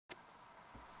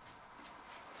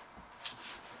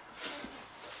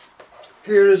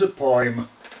Here is a poem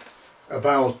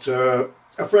about a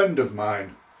friend of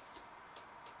mine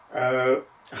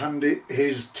and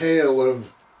his tale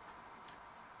of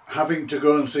having to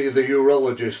go and see the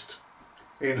urologist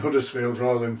in Huddersfield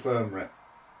Royal Infirmary.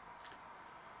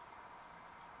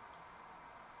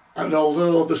 And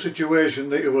although the situation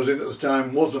that he was in at the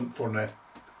time wasn't funny,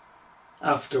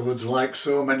 afterwards, like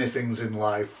so many things in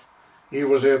life, he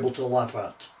was able to laugh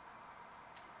at.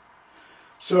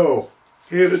 So,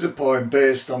 here is a poem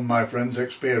based on my friend's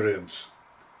experience,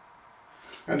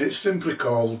 and it's simply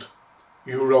called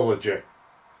Urology.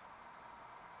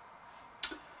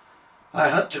 I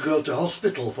had to go to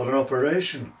hospital for an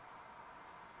operation.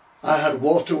 I had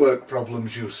waterwork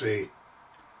problems, you see.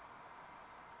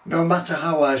 No matter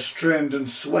how I strained and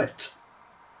sweat,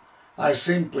 I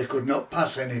simply could not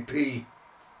pass any pee.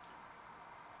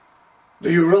 The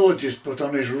urologist put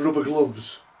on his rubber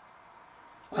gloves.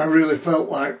 I really felt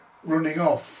like running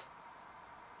off,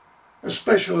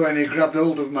 especially when he grabbed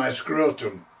hold of my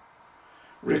scrotum,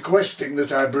 requesting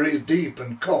that I breathe deep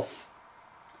and cough.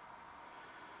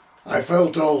 I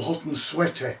felt all hot and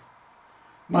sweaty.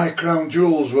 My crown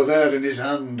jewels were there in his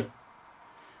hand.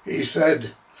 He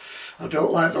said, "I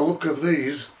don't like the look of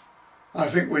these. I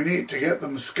think we need to get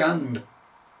them scanned."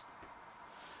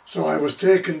 So I was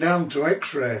taken down to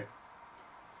X-ray,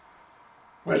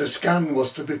 where the scan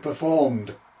was to be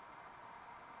performed.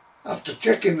 After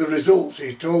checking the results,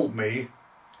 he told me,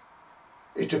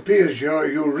 "It appears your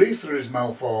urethra is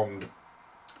malformed."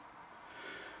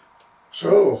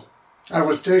 So I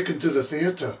was taken to the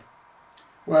theatre,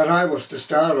 where I was to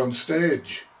star on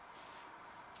stage.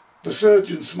 The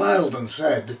surgeon smiled and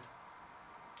said,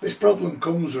 "This problem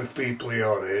comes with people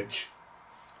your age."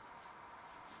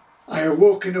 I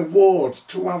awoke in a ward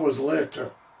 2 hours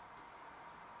later,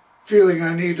 feeling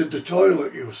I needed the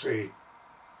toilet, you see.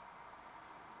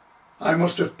 I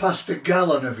must have passed a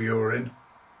gallon of urine.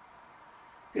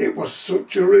 It was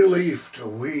such a relief to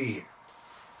wee.